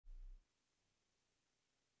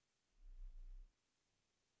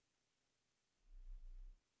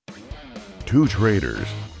Two traders,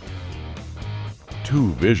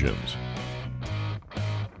 two visions,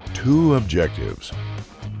 two objectives,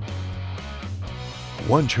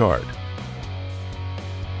 one chart.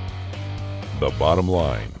 The bottom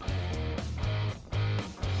line.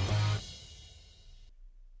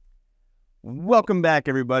 Welcome back,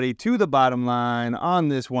 everybody, to The Bottom Line on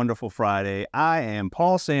this wonderful Friday. I am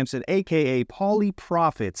Paul Sampson, a.k.a. Paulie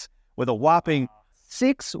Profits, with a whopping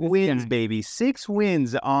 6 wins, baby. 6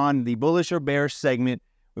 wins on the bullish or bearish segment.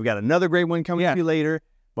 We've got another great one coming to you later.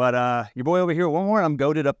 But your boy over here, one more, I'm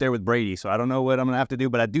goated up there with Brady, so I don't know what I'm going to have to do,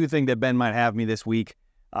 but I do think that Ben might have me this week.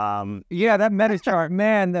 Yeah, that meta chart,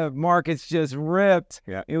 man, the market's just ripped.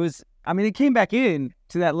 Yeah. It was, I mean, it came back in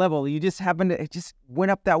to that level. You just happened to, it just went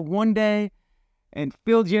up that one day and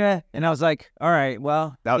filled you. And I was like, all right,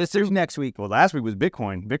 well, let's do next week. Well, last week was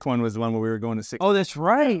Bitcoin. Bitcoin was the one where we were going to 60. Oh, that's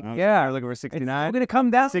right. Yeah. We're looking for 69. We're going to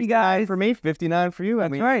come down, you guys. For me, 59 for you.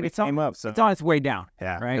 That's right. It came up. So it's on its way down.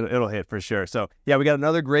 Yeah, right. It'll hit for sure. So, yeah, we got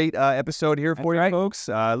another great episode here for you folks.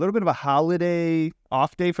 A little bit of a holiday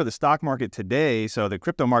off day for the stock market today. So the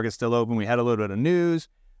crypto market's still open. We had a little bit of news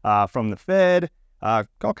from the Fed. All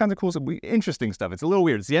kinds of cool stuff, interesting stuff. It's a little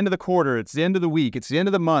weird. It's the end of the quarter. It's the end of the week. It's the end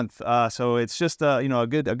of the month. So it's just a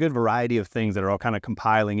good variety of things that are all kind of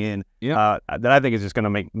compiling in. Yeah. That I think is just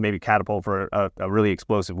going to maybe catapult for a really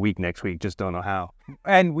explosive week next week. Just don't know how.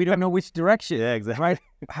 And we don't know which direction. Yeah, exactly. Right.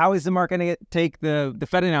 How is the market going to take the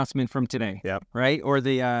Fed announcement from today? Yep. Right. Or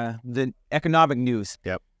the economic news.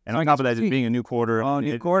 Yep. And on top of that, just being a new quarter,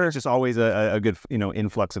 it's just always a good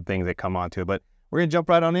influx of things that come onto it. But we're going to jump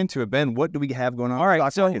right on into it. Ben, what do we have going on? All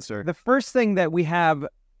right, so market, sir? The first thing that we have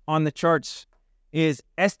on the charts is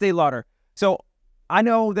Estee Lauder. So I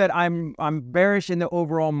know that I'm bearish in the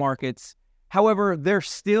overall markets. However, there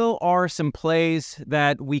still are some plays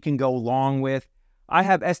that we can go long with. I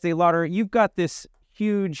have Estee Lauder. You've got this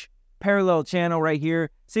huge parallel channel right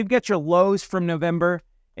here. So you've got your lows from November.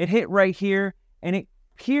 It hit right here, and it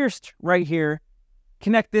pierced right here.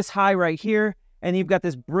 Connect this high right here. And you've got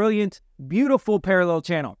this brilliant, beautiful parallel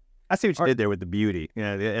channel. I see what you did there with the beauty.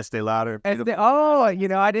 Yeah, the Estee Lauder. I didn't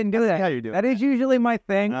do that. How you do? That is usually my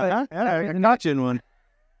thing. I got you in one.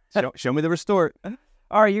 Show me the restore.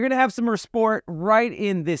 All right, you're going to have some restore right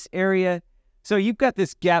in this area. So you've got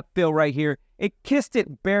this gap fill right here. It kissed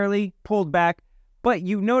it barely, pulled back. But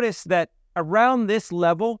you notice that around this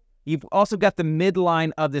level, you've also got the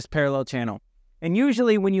midline of this parallel channel. And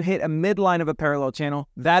usually when you hit a midline of a parallel channel,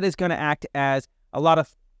 that is going to act as a lot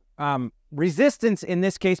of resistance in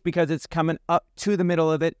this case because it's coming up to the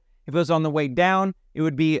middle of it. If it was on the way down, it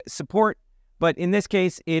would be support. But in this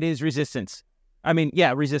case, it is resistance.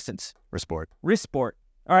 Resistance. Resport.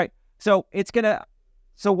 All right. So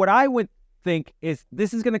what I would think is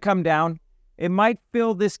this is going to come down. It might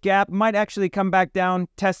fill this gap, might actually come back down,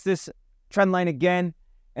 test this trend line again,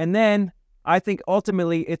 and then I think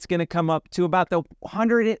ultimately it's going to come up to about the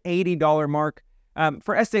 $180 mark.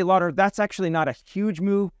 For Estee Lauder, that's actually not a huge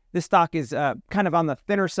move. This stock is kind of on the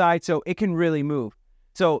thinner side, so it can really move.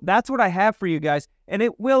 So that's what I have for you guys. And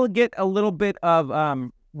it will get a little bit of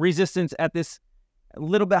resistance at this a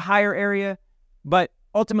little bit higher area. But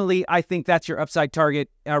ultimately, I think that's your upside target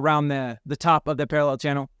around the top of the parallel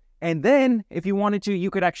channel. And then if you wanted to, you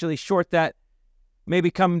could actually short that.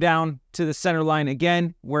 Maybe come down to the center line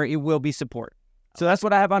again where it will be support. So that's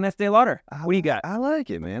what I have on Estee Lauder. What do you got? I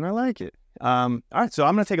like it, man. I like it. All right, so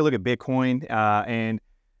I'm going to take a look at Bitcoin and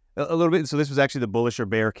a little bit. So this was actually the bullish or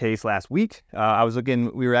bear case last week. We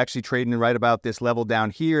were actually trading right about this level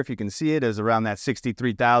down here. If you can see it, is around that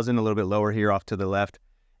 63,000, a little bit lower here off to the left.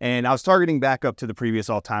 And I was targeting back up to the previous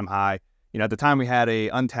all-time high. At the time we had a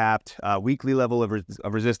untapped weekly level of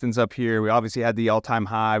resistance up here. We obviously had the all-time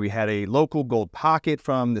high. We had a local gold pocket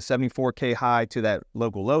from the 74K high to that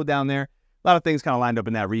local low down there. A lot of things kind of lined up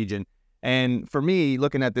in that region. And for me,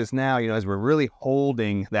 looking at this now, as we're really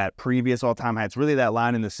holding that previous all-time high, it's really that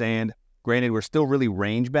line in the sand. Granted, we're still really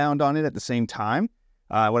range-bound on it at the same time.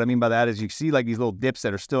 What I mean by that is you see like these little dips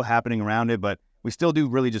that are still happening around it, but we still do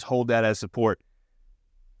really just hold that as support.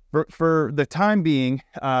 For the time being,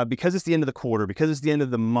 because it's the end of the quarter, because it's the end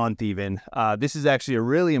of the month even, this is actually a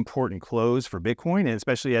really important close for Bitcoin, and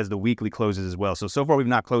especially as the weekly closes as well. So far we've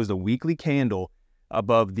not closed a weekly candle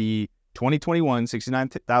above the 2021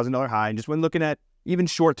 $69,000 high. And just when looking at even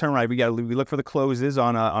short term, right, we look for the closes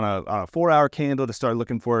on a 4-hour candle to start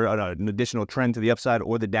looking for an additional trend to the upside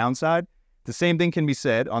or the downside. The same thing can be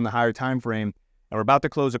said on the higher time frame. And we're about to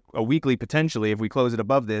close a weekly potentially if we close it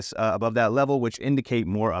above this, above that level, which indicate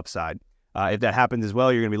more upside. If that happens as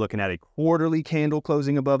well, you're going to be looking at a quarterly candle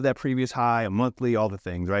closing above that previous high, a monthly, all the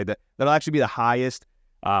things, right? That'll actually be the highest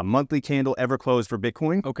monthly candle ever closed for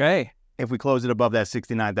Bitcoin. Okay. if we close it above that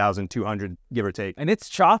 69,200, give or take. And it's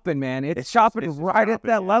chopping, man. It's chopping right at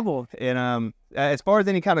that level. And as far as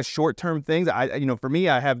any kind of short-term things, for me,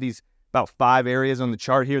 I have these about 5 areas on the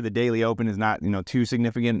chart here. The daily open is not, too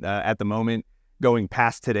significant at the moment. Going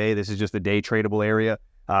past today, this is just a day tradable area,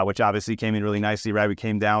 which obviously came in really nicely, right? We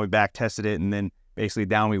came down, we back tested it, and then basically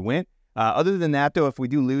down we went. Other than that, though, if we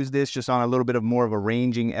do lose this just on a little bit of more of a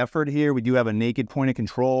ranging effort here, we do have a naked point of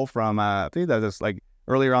control from, I think that was like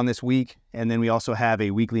earlier on this week. And then we also have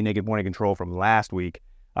a weekly naked point of control from last week.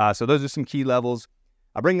 So those are some key levels.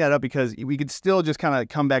 I bring that up because we could still just kind of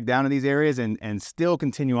come back down to these areas and still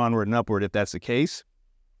continue onward and upward if that's the case.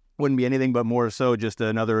 Wouldn't be anything but more so just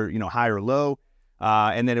another, higher low.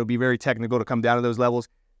 And then it would be very technical to come down to those levels.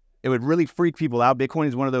 It would really freak people out. Bitcoin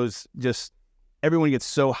is one of those just... Everyone gets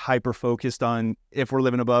so hyper-focused on if we're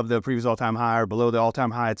living above the previous all-time high or below the all-time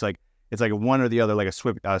high. It's like a one or the other, like a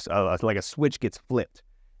switch gets flipped.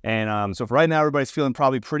 And so for right now, everybody's feeling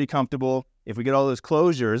probably pretty comfortable. If we get all those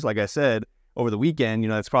closures, like I said, over the weekend,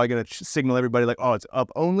 that's probably going to signal everybody like, oh, it's up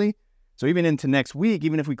only. So even into next week,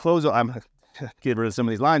 even if we close, I'm going to get rid of some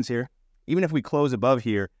of these lines here. Even if we close above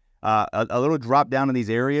here, a little drop down in these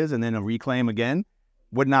areas and then a reclaim again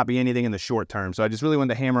would not be anything in the short term. So I just really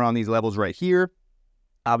wanted to hammer on these levels right here.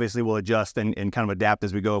 Obviously, we'll adjust and kind of adapt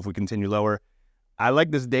as we go if we continue lower. I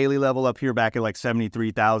like this daily level up here back at like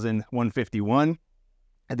 73,151.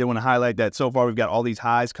 I did want to highlight that so far we've got all these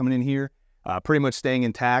highs coming in here, pretty much staying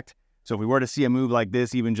intact. So if we were to see a move like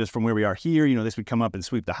this, even just from where we are here, this would come up and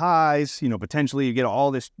sweep the highs. Potentially you get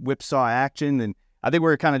all this whipsaw action. And I think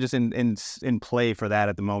we're kind of just in play for that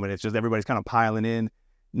at the moment. It's just everybody's kind of piling in,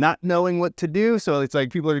 not knowing what to do. So it's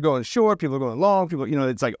like people are going short, people are going long,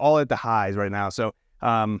 it's like all at the highs right now. So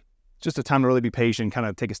just a time to really be patient, kind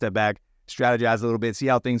of take a step back, strategize a little bit, see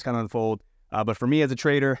how things kind of unfold. But for me as a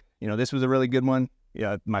trader, this was a really good one.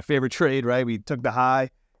 Yeah, my favorite trade, right? We took the high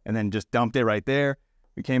and then just dumped it right there.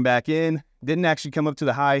 We came back in, didn't actually come up to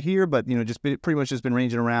the high here, but, pretty much just been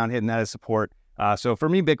ranging around, hitting that as support. So for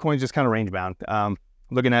me, Bitcoin's just kind of range bound.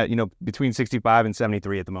 Looking at, between 65 and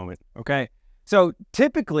 73 at the moment. Okay. So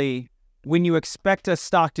typically when you expect a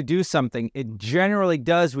stock to do something, it generally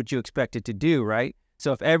does what you expect it to do, right?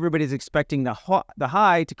 So if everybody's expecting the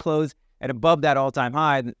high to close at above that all-time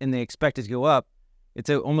high and they expect it to go up, it's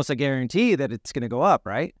almost a guarantee that it's going to go up,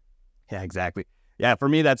 right? Yeah, exactly. Yeah, for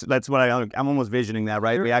me, that's what I'm almost visioning that,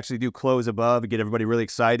 right? Sure. We actually do close above, get everybody really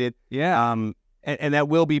excited. Yeah. And that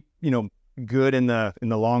will be, good in the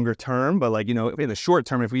longer term, but like, in the short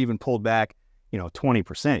term, if we even pulled back,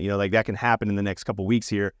 20%, like that can happen in the next couple of weeks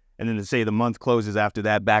here. And then to say the month closes after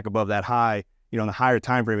that back above that high, in the higher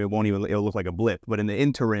time frame, it'll look like a blip. But in the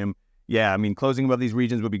interim, yeah, closing above these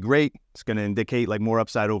regions would be great. It's going to indicate like more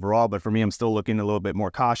upside overall. But for me, I'm still looking a little bit more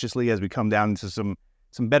cautiously as we come down into some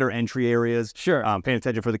better entry areas. Sure. Paying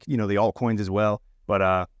attention for the altcoins as well.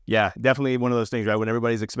 But yeah, definitely one of those things, right? When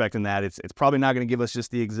everybody's expecting that, it's probably not going to give us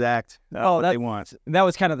just the exact what they want. That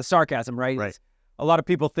was kind of the sarcasm, right? Right. A lot of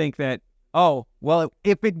people think that, oh, well,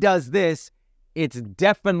 if it does this, it's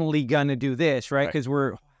definitely going to do this, right? Because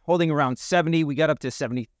we're holding around 70. We got up to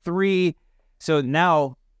 73. So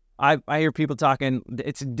now I hear people talking,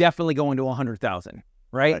 it's definitely going to 100,000,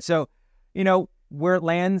 right? So, where it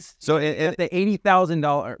lands, so at the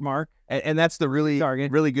 $80,000 mark. And that's the really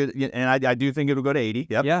good, and I do think it'll go to 80.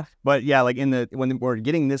 Yep. Yeah. But yeah, like when we're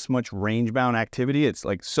getting this much range bound activity, it's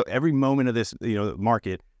like, so every moment of this,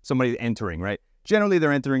 market, somebody's entering, right? Generally,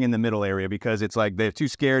 they're entering in the middle area because it's like they're too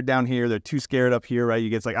scared down here. They're too scared up here, right? You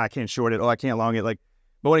get like, I can't short it. Oh, I can't long it.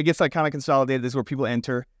 But when it gets like kind of consolidated, this is where people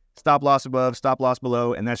enter. Stop loss above, stop loss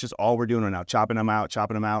below. And that's just all we're doing right now, chopping them out.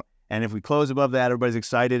 And if we close above that, everybody's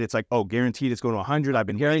excited. It's like, oh, guaranteed it's going to 100. I've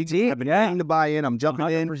been waiting to buy in. I'm jumping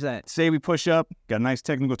 100%. in. Say we push up, got a nice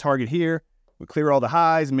technical target here. We clear all the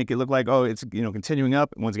highs and make it look like, oh, it's continuing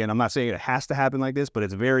up. Once again, I'm not saying it has to happen like this, but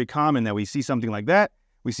it's very common that we see something like that.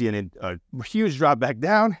 We see a huge drop back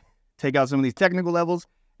down, take out some of these technical levels,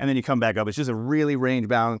 and then you come back up. It's just a really range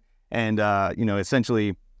bound and,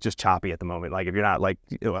 essentially just choppy at the moment. Like if you're not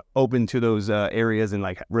open to those areas and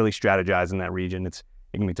like really strategize in that region,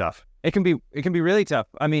 it can be tough. It can be really tough.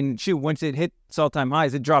 Once it hit its all-time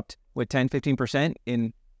highs, it dropped, 10, 15%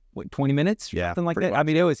 in 20 minutes? Yeah. Something like that. Much.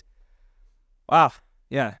 It was, wow.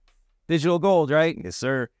 Yeah. Digital gold, right? Yes,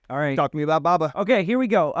 sir. All right. Talk to me about Baba. Okay, here we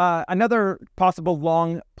go. Another possible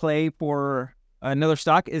long play for another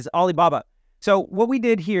stock is Alibaba. So what we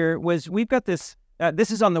did here was we've got this,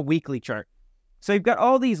 this is on the weekly chart. So you've got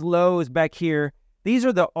all these lows back here. These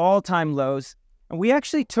are the all-time lows. And we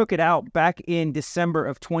actually took it out back in December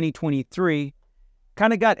of 2023.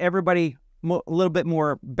 Kind of got everybody a little bit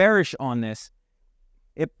more bearish on this.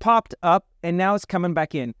 It popped up, and now it's coming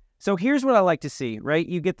back in. So here's what I like to see, right?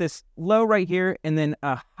 You get this low right here, and then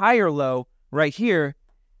a higher low right here.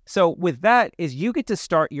 So with that is you get to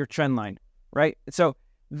start your trend line, right? So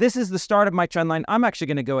this is the start of my trend line. I'm actually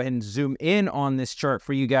going to go ahead and zoom in on this chart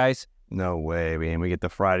for you guys. No way, man. We get the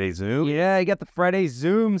Friday zoom. Yeah, I got the Friday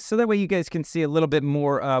zoom, so that way you guys can see a little bit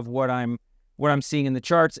more of what I'm seeing in the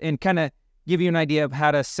charts and kind of give you an idea of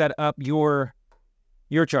how to set up your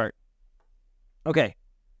chart. Okay,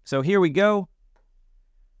 so here we go.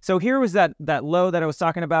 So here was that low that I was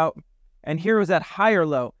talking about, and here was that higher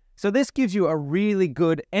low. So this gives you a really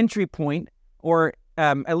good entry point, or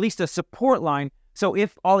at least a support line. So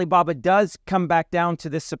if Alibaba does come back down to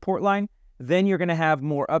this support line, then you're going to have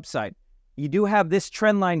more upside. You do have this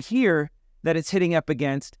trend line here that it's hitting up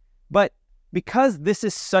against, but because this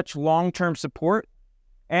is such long-term support,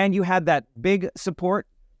 and you had that big support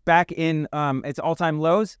back in its all-time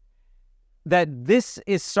lows, that this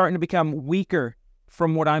is starting to become weaker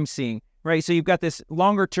from what I'm seeing, right? So you've got this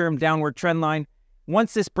longer-term downward trend line.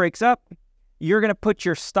 Once this breaks up, you're going to put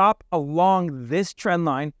your stop along this trend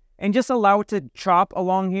line and just allow it to chop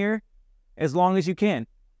along here as long as you can.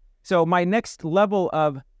 So my next level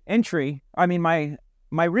of entry, I mean, my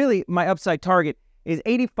upside target is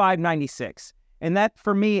 85.96. And that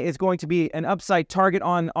for me is going to be an upside target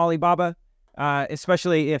on Alibaba,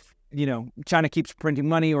 especially if, China keeps printing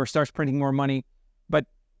money or starts printing more money. But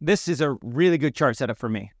this is a really good chart setup for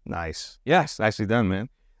me. Nice. Yes. Nicely done, man.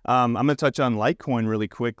 I'm going to touch on Litecoin really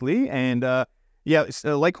quickly. And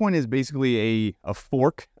Litecoin is basically a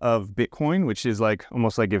fork of Bitcoin, which is like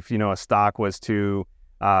almost like if, a stock was to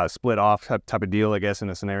split off type of deal, I guess, in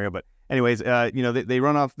a scenario. But anyways, they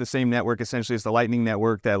run off the same network. Essentially, it's the Lightning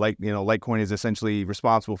Network that Litecoin is essentially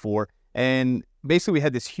responsible for. And basically, we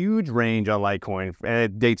had this huge range on Litecoin, and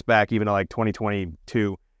it dates back even to like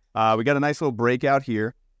 2022. We got a nice little breakout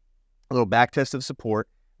here, a little back test of support.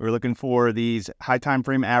 We're looking for these high time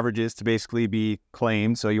frame averages to basically be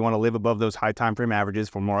claimed. So you want to live above those high time frame averages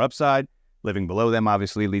for more upside. Living below them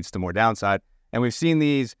obviously leads to more downside. And we've seen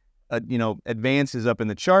these advances up in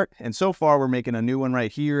the chart. And so far, we're making a new one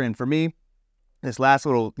right here. And for me, this last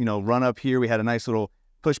little, run up here, we had a nice little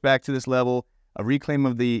pushback to this level, a reclaim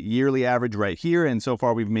of the yearly average right here. And so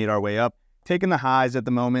far, we've made our way up, taking the highs at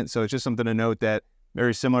the moment. So it's just something to note that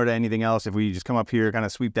very similar to anything else, if we just come up here, kind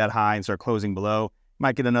of sweep that high and start closing below,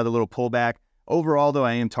 might get another little pullback. Overall, though,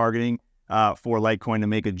 I am targeting for Litecoin to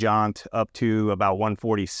make a jaunt up to about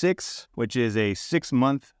 146, which is a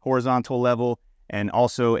 6-month horizontal level, and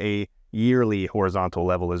also a yearly horizontal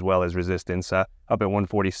level as well as resistance up at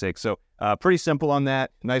 146. So pretty simple on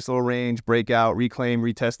that. Nice little range, breakout, reclaim,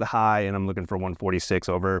 retest the high, and I'm looking for 146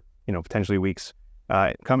 over, potentially weeks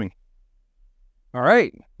coming. All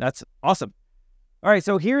right. That's awesome. All right.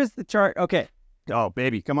 So here's the chart. Okay. Oh,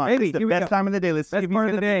 baby, come on. Baby, it's the best time of the day. Best part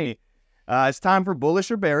of the day. It's time for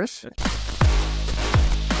bullish or bearish.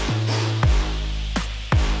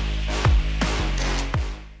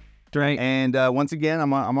 Right. And once again,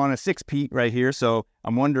 I'm on a 6-peat right here, so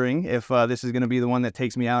I'm wondering if this is going to be the one that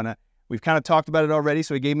takes me out. And we've kind of talked about it already,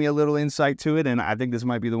 so it gave me a little insight to it, and I think this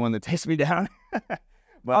might be the one that takes me down.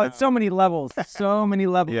 But it's so many levels,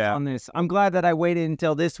 Yeah. on this. I'm glad that I waited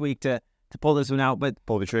until this week to pull this one out, but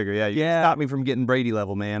pull the trigger. Yeah, you stopped me from getting Brady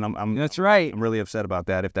level, man. That's right. I'm really upset about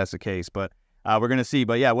that if that's the case, but we're going to see.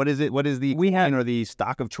 But yeah, what is it? What is the coin or the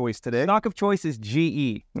stock of choice today? Stock of choice is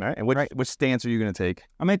GE. All right, and which stance are you going to take?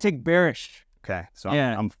 I'm going to take bearish. Okay, so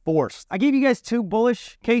Yeah. I'm forced. I gave you guys 2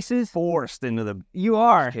 bullish cases. Forced into the You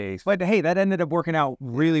are. case. But hey, that ended up working out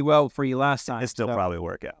really well for you last time. It still probably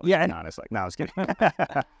work out. Yeah. Be honest. No, I was kidding. All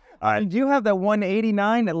right. And you have the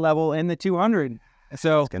 189 level and the 200.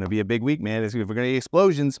 So It's going to be a big week, man. If we're going to get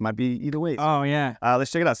explosions, might be either way. oh yeah.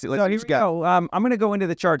 Let's check it out. See, So here we go. I'm going to go into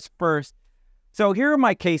the charts first. So here are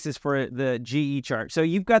my cases for the GE chart. So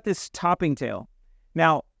you've got this topping tail.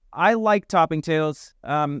 Now, I like topping tails.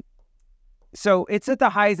 So it's at the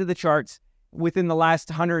highs of the charts within the last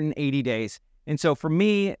 180 days. And so for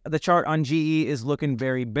me, the chart on GE is looking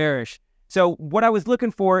very bearish. So what I was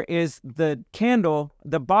looking for is the candle,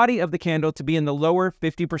 the body of the candle to be in the lower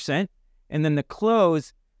 50%, and then the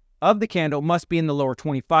close of the candle must be in the lower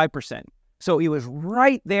 25%. So it was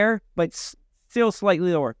right there, but still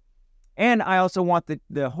slightly lower. And I also want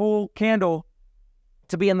the whole candle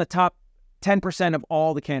to be in the top 10% of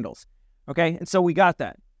all the candles. Okay, and so we got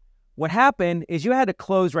that. What happened is you had to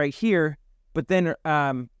close right here, but then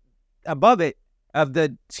above it,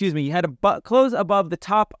 you had to close above the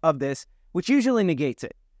top of this, which usually negates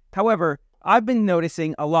it. However, I've been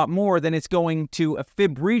noticing a lot more than it's going to a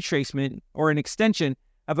fib retracement or an extension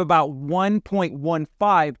of about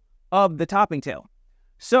 1.15 of the topping tail.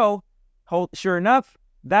 So, sure enough,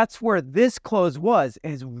 that's where this close was,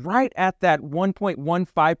 is right at that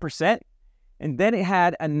 1.15%. And then it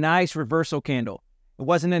had a nice reversal candle. It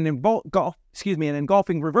wasn't an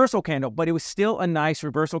engulfing reversal candle, but it was still a nice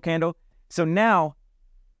reversal candle. So now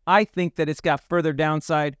I think that it's got further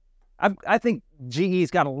downside. I think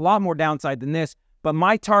GE's got a lot more downside than this, but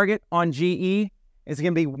my target on GE is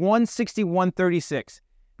going to be 161.36.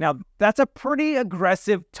 Now, that's a pretty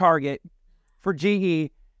aggressive target for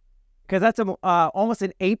GE because that's almost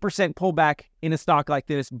an 8% pullback in a stock like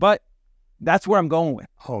this, but that's where I'm going with.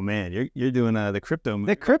 Oh, man, you're doing the crypto move.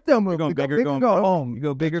 The crypto move. Going bigger, going go broke. home. You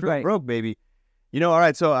go bigger, That's go right. broke, baby. All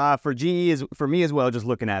right, so for GE, is for me as well, just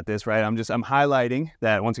looking at this, right, I'm highlighting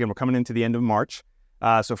that, once again, we're coming into the end of March.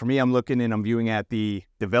 So for me, I'm looking and I'm viewing at the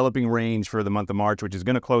developing range for the month of March, which is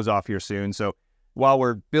going to close off here soon. So while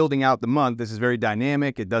we're building out the month, this is very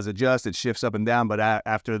dynamic. It does adjust. It shifts up and down. But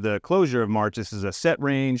after the closure of March, this is a set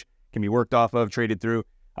range, can be worked off of, traded through.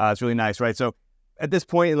 It's really nice, right? So at this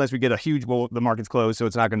point, unless we get a huge, well, the market's closed, so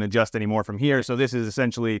it's not going to adjust anymore from here. So this is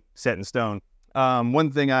essentially set in stone.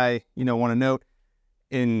 One thing I want to note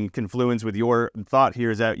in confluence with your thought here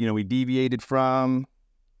is that, we deviated from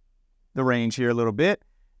the range here a little bit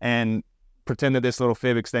and pretend that this little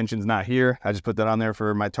fib extension is not here. I just put that on there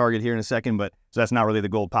for my target here in a second, but so that's not really the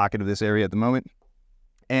gold pocket of this area at the moment.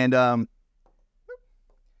 And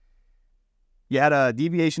you had a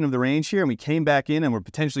deviation of the range here, and we came back in and we're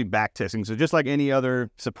potentially back testing. So just like any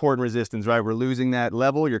other support and resistance, right? We're losing that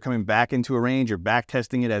level. You're coming back into a range. You're back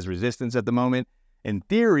testing it as resistance at the moment. In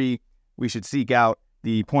theory, we should seek out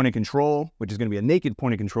the point of control, which is going to be a naked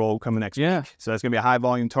point of control coming next week. So that's going to be a high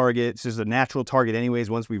volume target. It's just a natural target anyways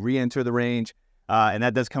once we re-enter the range. And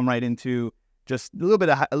that does come right into just a little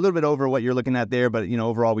bit over what you're looking at there. But,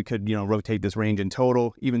 overall, we could, rotate this range in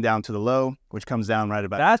total, even down to the low, which comes down right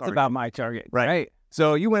about That's about my target. Right.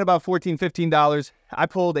 So you went about $14, $15. I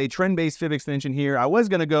pulled a trend-based fib extension here. I was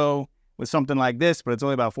going to go with something like this, but it's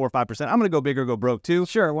only about 4 or 5%. I'm going to go bigger, go broke too.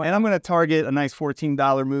 Sure. And I'm going to target a nice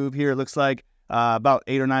 $14 move here. It looks like about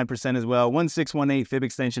 8 or 9% as well. 1618 fib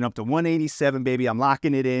extension up to 187, baby. I'm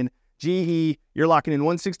locking it in. GE, you're locking in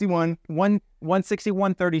 161.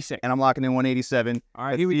 161.36. And I'm locking in 187. All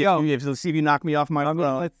right, here we go. Let's see if you knock me off my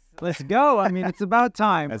phone. Let's go. I mean, it's about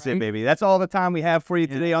time. That's it, baby. That's all the time we have for you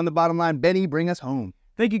today on The Bottom Line. Benny, bring us home.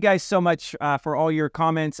 Thank you guys so much for all your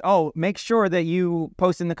comments. Oh, make sure that you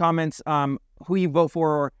post in the comments who you vote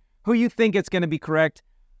for or who you think it's going to be correct.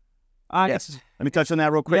 Yes. Let me touch on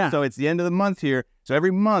that real quick. Yeah. So it's the end of the month here. So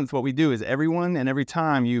every month, what we do is everyone and every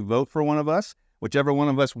time you vote for one of us, whichever one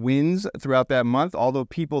of us wins throughout that month, all the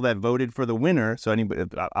people that voted for the winner, so anybody,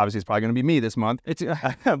 obviously it's probably going to be me this month,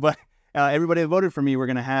 but everybody that voted for me, we're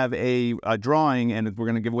going to have a drawing and we're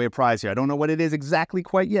going to give away a prize here. I don't know what it is exactly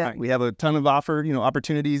quite yet. Right. We have a ton of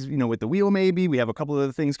opportunities, with the wheel maybe. We have a couple of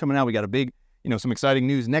other things coming out. We got a big, some exciting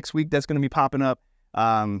news next week that's going to be popping up.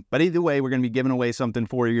 But either way, we're going to be giving away something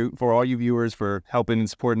for you, for all you viewers, for helping and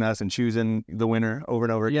supporting us and choosing the winner over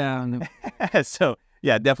and over again. Yeah. So,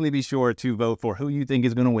 yeah, definitely be sure to vote for who you think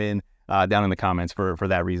is going to win down in the comments for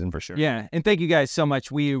that reason, for sure. Yeah, and thank you guys so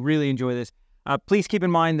much. We really enjoy this. Please keep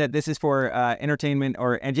in mind that this is for entertainment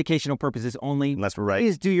or educational purposes only. Unless we're right.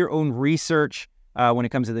 Please do your own research when it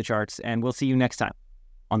comes to the charts, and we'll see you next time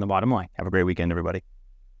on The Bottom Line. Have a great weekend, everybody.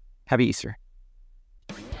 Happy Easter.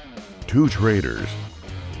 2 traders,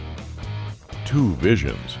 2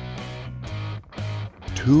 visions,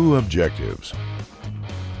 2 objectives,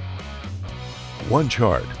 1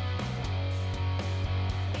 chart.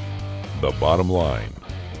 The Bottom Line.